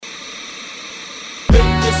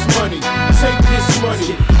money, take this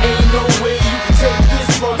money. Ain't no way you can take this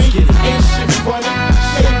from me. Ain't shit funny,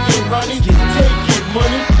 shake it honey, take it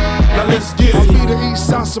money. Now let's get it. I'll be the East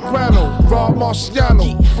Side Soprano, Rob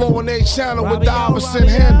Marciano, flowing A channel with the Iverson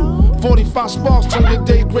handle. 45 sparks turn your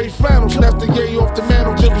day great flannels. Left the yay off the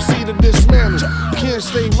mantle, just proceed to dismantle. Can't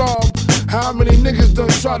stay robbed. How many niggas done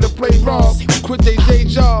tried to play rob? Quit they day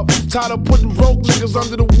job, tired of putting broke niggas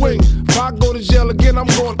under the wing. If I go to jail again, I'm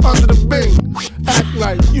going under the bing. Act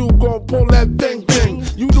like you gon' pull that bang thing.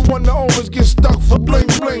 You the one that always get stuck for bling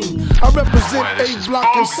bling. I represent A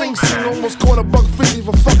Block and Sing Sing. Almost caught $150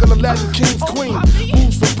 for fucking Aladdin King's queen.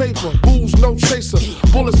 Booze for paper, booze no chaser.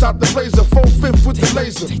 Bullets out the blazer, 4/5 with the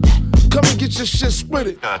laser. Come and get your shit split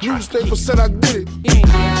it. Newspaper said I did it.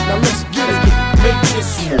 Now let's get it. Make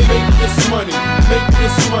this money, make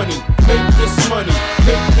this money, make this money,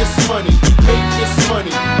 make this money, make this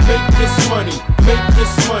money, make this money, make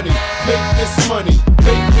this money, make this money,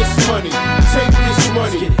 make this money, take this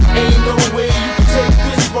money. Ain't no way you can take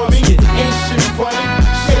this from me. Ain't shit funny,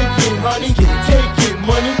 shake it honey, take it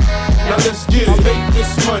money. Now let's get it. Make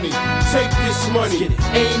this money, take this money.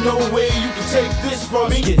 Ain't no way you can take this from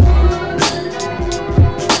me.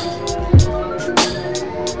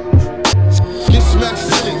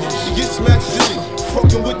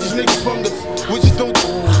 Fucking with these niggas from the which you don't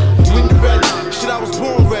when you ready. Shit, I was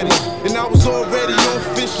born ready, and I was already on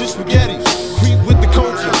fish and spaghetti. Creep with the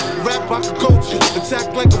culture, rap like a culture,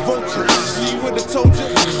 attack like a vulture. See what I told you?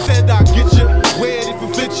 Said I'd get you, wear it if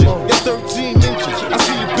it fit you. At 13 inches, I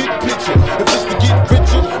see a big picture. If it's to get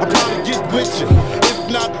richer, I'll probably get richer. If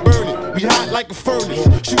not, burn it. We hot like a furnace.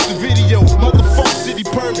 Shoot the video, motherfuck city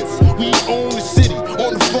permits. We own the city,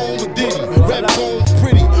 on the phone with Diddy. Rap on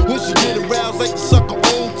pretty, once you get aroused like the sucker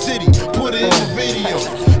own titty. Put it in the video.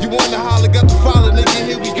 You wanna holler, got the follow, nigga,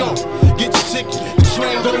 here we go. Get your ticket, the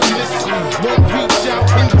train don't miss it. Won't reach out,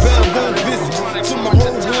 and the bell won't visit. Till my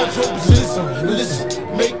whole wardrobe is listen.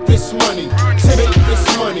 Make this money, take this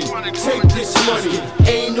money, take this money.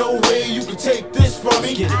 Ain't no way you can take this from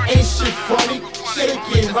me. Ain't shit funny, shake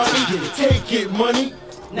it honey, take it money.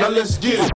 Now let's get it.